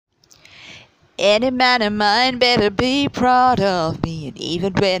Any man of mine better be proud of me, and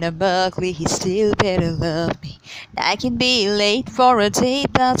even when I'm ugly, he still better love me. I can be late for a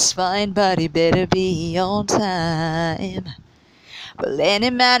date, that's fine, but he better be on time. Well,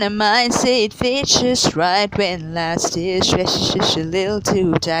 any man of mine say it fits just right when last year's dress is just a little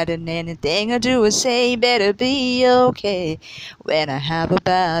too tight, and anything I do or say better be okay when I have a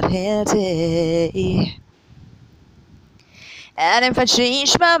bad hair day. And if I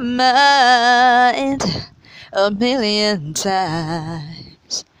change my mind a million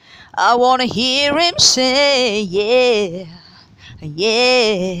times, I wanna hear him say, yeah,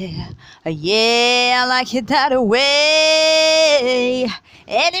 yeah, yeah, I like it that way.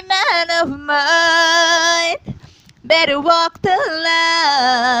 Any man of mine better walk the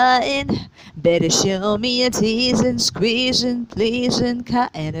line. Better show me a teasing, squeezing, pleasing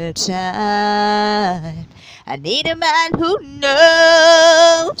kind of time. I need a man who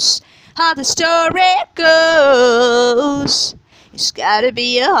knows how the story goes. It's gotta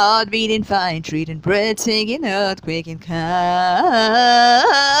be a heart beating, fine treating, breathtaking, earthquake and kind.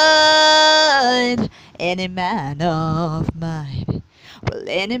 Any man of mine. Well,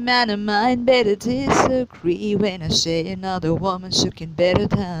 any man of mine better disagree when I say another woman's looking better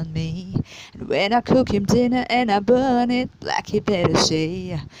than me. And when I cook him dinner and I burn it black, he better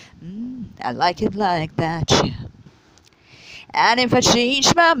say, I like it like that, yeah. And if I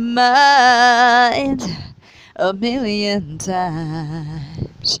change my mind a million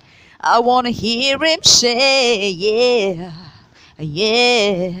times, I wanna hear him say, yeah,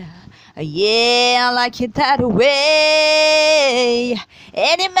 yeah, yeah, I like it that way.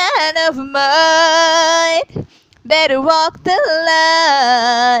 Any man of mine better walk the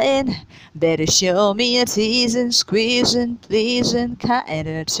line. Better show me a teasing, squeezing, pleasing kind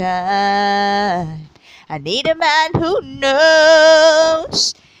of time. I need a man who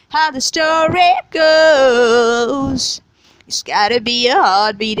knows how the story goes. It's gotta be a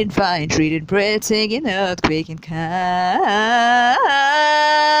heart beating, fine treating, breathtaking, earthquake and kind.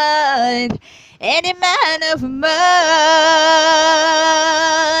 Any man of mine.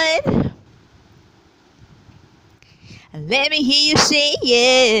 Let me hear you say,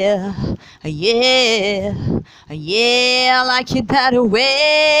 yeah, yeah, yeah, I like it that way.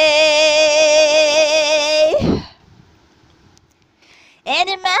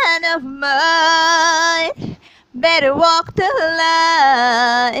 Any man of mine better walk the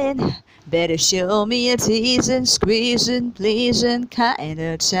line. Better show me a teasing, squeezing, pleasing kind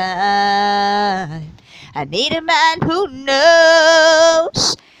of time. I need a man who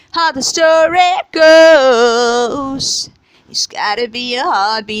knows how the story goes. It's gotta be a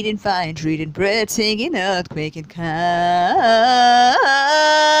heart beating, fine treating, breathtaking, earthquake and kind.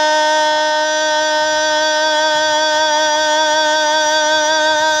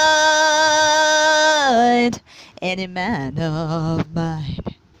 Any man of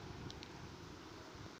mine.